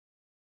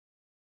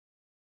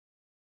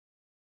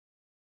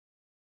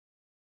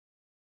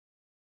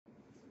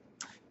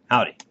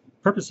Howdy.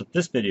 The purpose of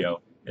this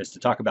video is to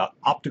talk about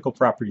optical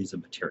properties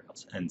of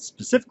materials, and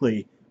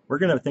specifically we're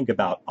going to think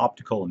about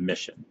optical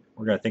emission.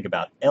 We're going to think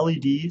about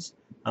LEDs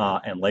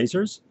and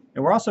lasers,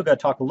 and we're also going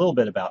to talk a little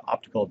bit about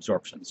optical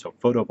absorption, so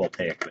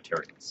photovoltaic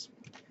materials.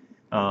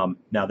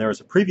 Now there was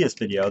a previous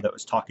video that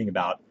was talking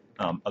about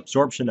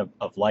absorption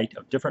of light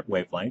of different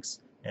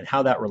wavelengths and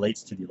how that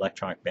relates to the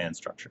electronic band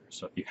structure.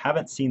 So if you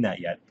haven't seen that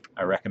yet,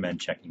 I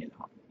recommend checking it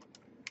out.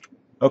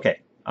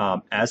 Okay,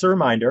 as a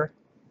reminder,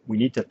 we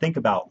need to think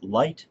about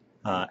light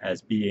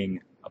as being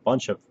a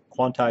bunch of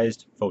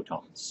quantized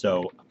photons.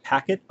 So a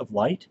packet of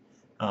light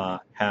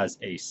has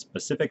a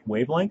specific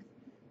wavelength,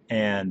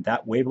 and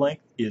that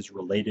wavelength is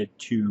related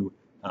to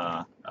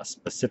a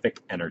specific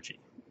energy.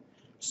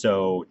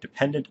 So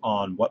dependent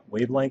on what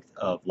wavelength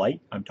of light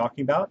I'm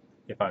talking about,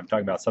 if I'm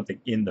talking about something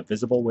in the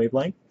visible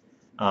wavelength,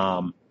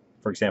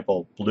 for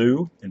example,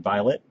 blue and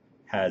violet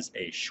has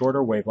a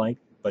shorter wavelength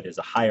but is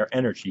a higher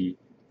energy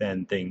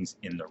than things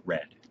in the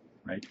red,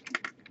 right?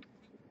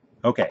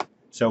 Okay,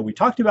 so we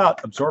talked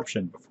about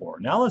absorption before.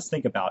 Now let's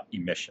think about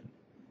emission.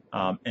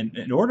 And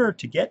in order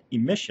to get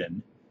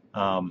emission,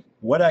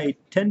 what I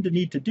tend to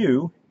need to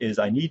do is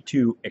I need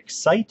to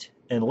excite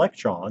an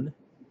electron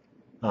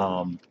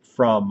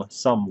from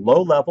some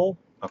low level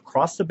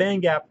across the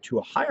band gap to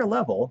a higher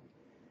level,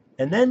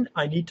 and then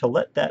I need to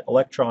let that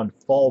electron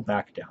fall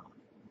back down.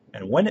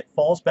 And when it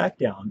falls back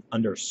down,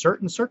 under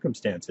certain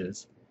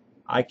circumstances,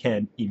 I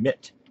can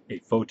emit a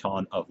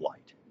photon of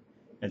light.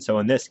 And so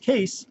in this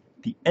case,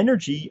 the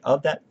energy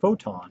of that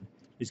photon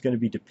is going to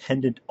be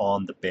dependent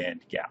on the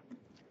band gap.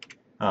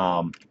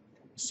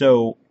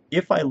 So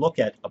if I look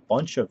at a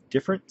bunch of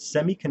different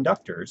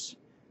semiconductors,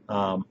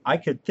 I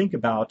could think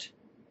about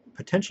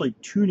potentially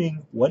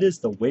tuning what is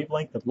the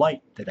wavelength of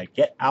light that I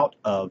get out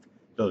of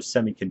those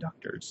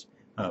semiconductors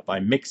by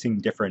mixing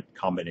different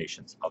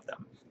combinations of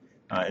them.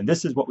 And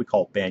this is what we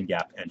call band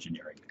gap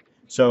engineering.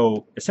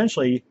 So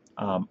essentially,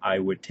 I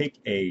would take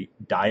a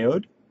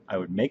diode, I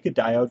would make a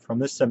diode from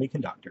this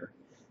semiconductor,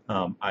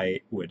 I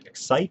would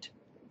excite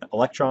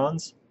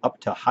electrons up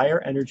to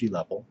higher energy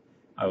level,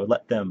 I would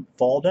let them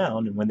fall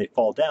down, and when they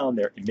fall down,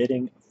 they're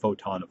emitting a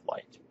photon of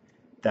light.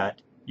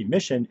 That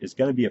emission is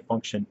going to be a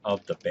function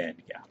of the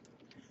band gap.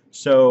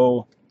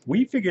 So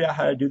we figured out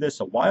how to do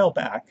this a while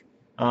back,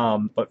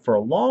 but for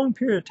a long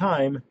period of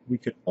time, we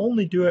could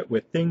only do it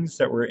with things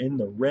that were in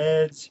the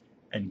reds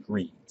and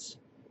greens.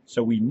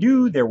 So we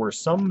knew there were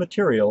some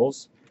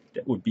materials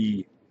that would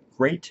be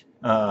great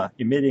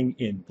emitting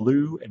in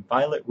blue and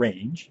violet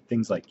range,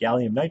 things like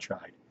gallium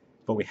nitride,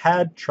 but we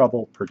had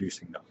trouble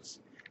producing those.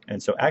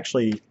 And so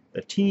actually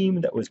the team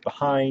that was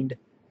behind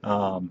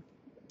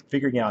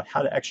figuring out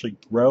how to actually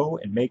grow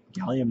and make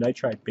gallium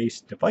nitride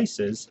based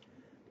devices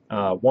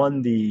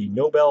won the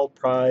Nobel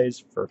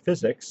Prize for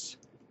Physics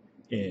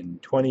in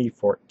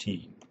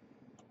 2014.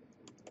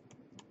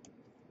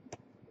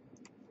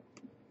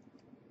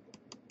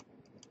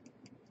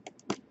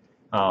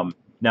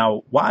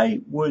 Now, why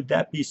would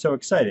that be so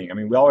exciting? I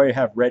mean, we already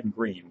have red and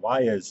green.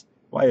 Why is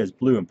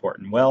blue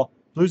important? Well,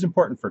 blue is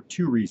important for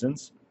two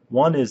reasons.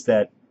 One is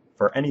that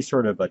for any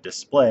sort of a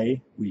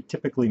display, we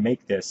typically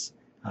make this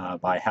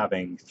by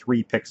having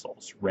 3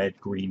 pixels, red,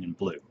 green, and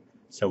blue.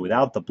 So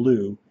without the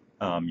blue,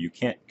 you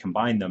can't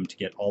combine them to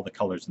get all the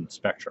colors in the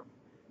spectrum.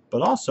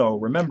 But also,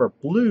 remember,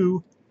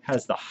 blue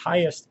has the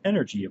highest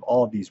energy of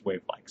all of these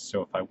wavelengths.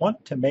 So if I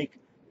want to make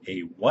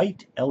a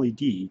white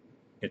LED,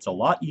 it's a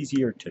lot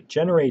easier to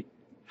generate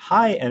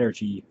high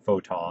energy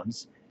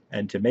photons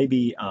and to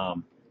maybe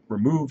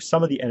remove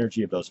some of the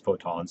energy of those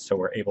photons, so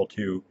we're able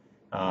to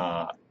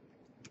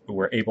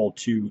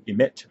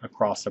emit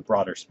across a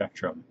broader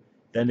spectrum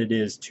than it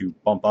is to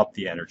bump up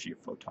the energy of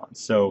photons.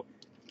 So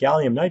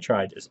gallium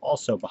nitride is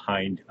also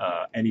behind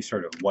any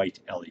sort of white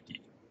LED.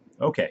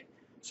 Okay,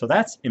 so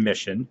that's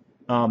emission.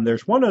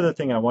 There's one other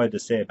thing I wanted to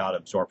say about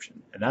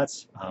absorption, and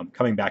that's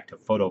coming back to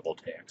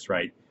photovoltaics,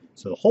 right?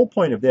 So the whole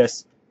point of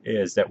this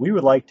is that we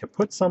would like to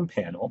put some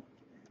panel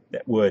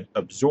that would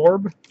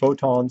absorb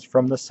photons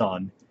from the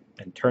sun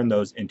and turn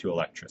those into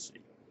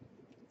electricity.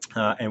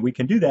 And we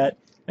can do that,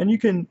 and you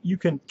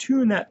can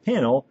tune that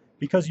panel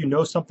because you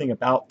know something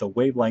about the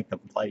wavelength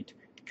of light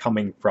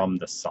coming from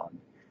the sun.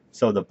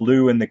 So the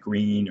blue and the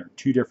green are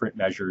 2 different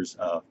measures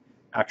of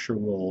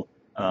actual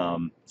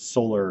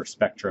solar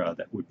spectra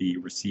that would be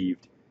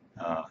received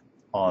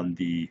on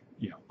the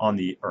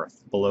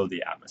Earth below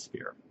the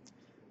atmosphere.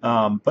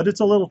 But it's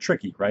a little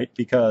tricky, right?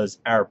 Because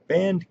our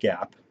band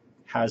gap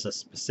has a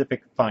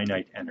specific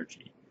finite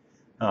energy.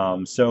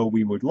 So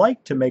we would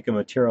like to make a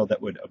material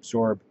that would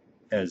absorb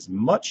as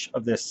much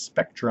of this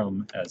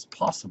spectrum as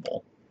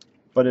possible,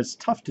 but it's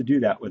tough to do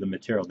that with a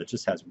material that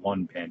just has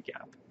one band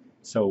gap.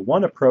 So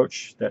one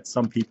approach that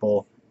some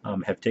people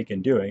have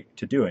taken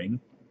to doing,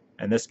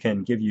 and this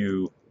can give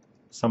you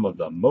some of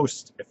the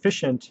most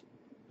efficient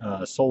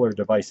solar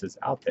devices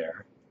out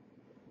there,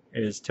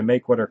 is to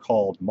make what are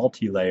called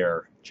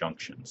multi-layer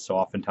junctions. So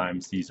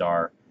oftentimes these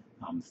are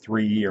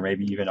 3 or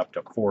maybe even up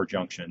to 4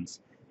 junctions,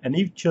 and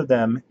each of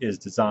them is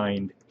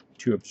designed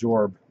to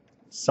absorb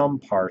some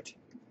part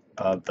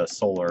of the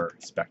solar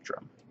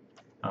spectrum.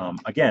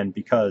 Again,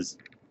 because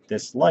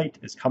this light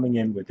is coming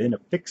in within a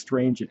fixed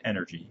range in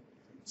energy,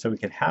 so we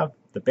can have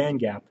the band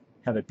gap,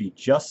 have it be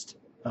just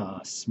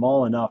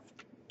small enough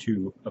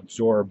to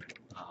absorb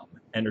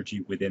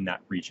energy within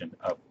that region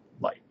of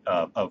light,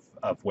 of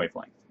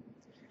wavelength.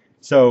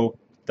 So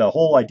the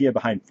whole idea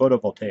behind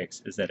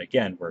photovoltaics is that,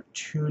 again, we're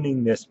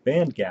tuning this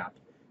band gap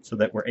so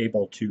that we're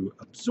able to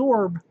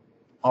absorb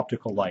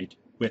optical light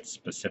with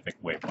specific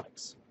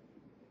wavelengths.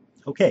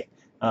 Okay,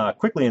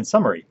 quickly in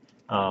summary,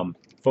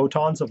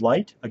 photons of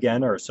light,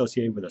 again, are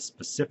associated with a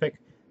specific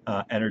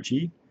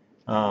energy.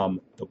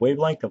 The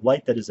wavelength of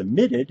light that is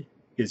emitted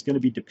is going to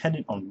be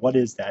dependent on what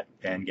is that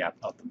band gap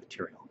of the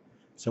material.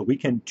 So we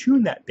can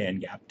tune that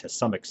band gap to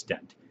some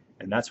extent,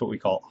 and that's what we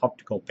call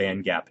optical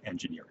band gap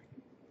engineering.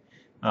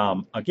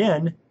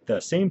 Again, the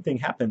same thing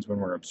happens when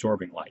we're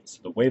absorbing light. So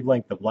the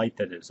wavelength of light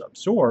that is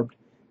absorbed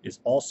is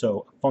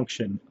also a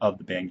function of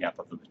the band gap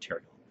of the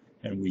material.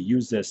 And we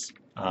use this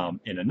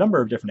in a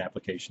number of different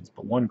applications,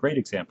 but one great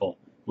example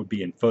would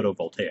be in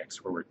photovoltaics,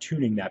 where we're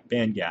tuning that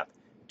band gap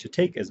to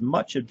take as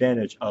much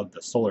advantage of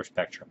the solar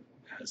spectrum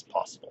as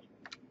possible.